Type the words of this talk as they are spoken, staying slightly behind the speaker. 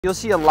You'll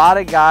see a lot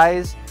of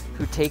guys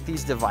who take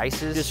these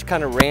devices, just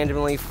kind of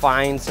randomly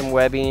find some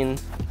webbing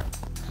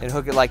and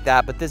hook it like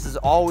that, but this is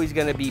always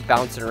gonna be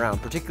bouncing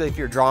around, particularly if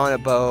you're drawing a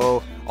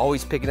bow,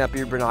 always picking up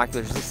your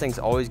binoculars. This thing's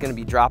always gonna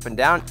be dropping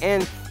down,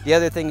 and the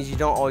other thing is you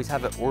don't always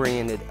have it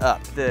oriented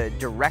up. The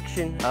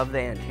direction of the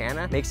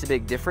antenna makes a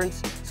big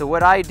difference. So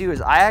what I do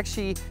is I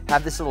actually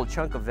have this little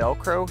chunk of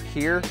Velcro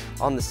here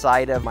on the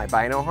side of my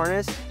bino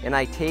harness, and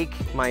I take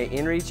my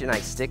InReach and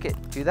I stick it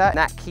to that, and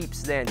that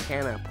keeps the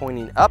antenna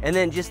pointing up. And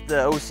then just the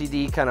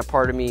OCD kind of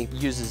part of me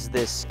uses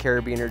this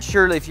carabiner.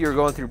 Surely if you were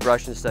going through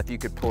brush and stuff, you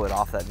could pull it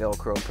off that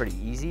Velcro pretty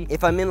easy.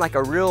 If I'm in like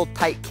a real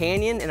tight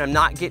canyon and I'm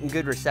not getting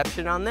good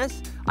reception on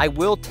this, I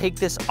will take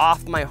this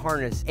off my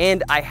harness,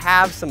 and I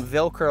have some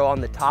Velcro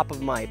on the top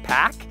of my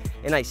pack,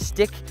 and I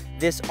stick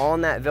this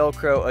on that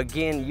Velcro,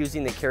 again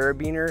using the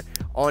carabiner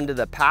onto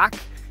the pack,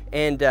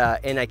 and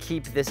I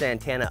keep this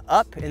antenna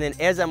up, and then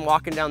as I'm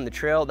walking down the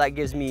trail, that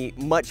gives me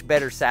much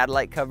better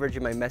satellite coverage,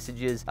 and my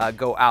messages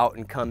go out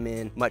and come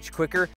in much quicker.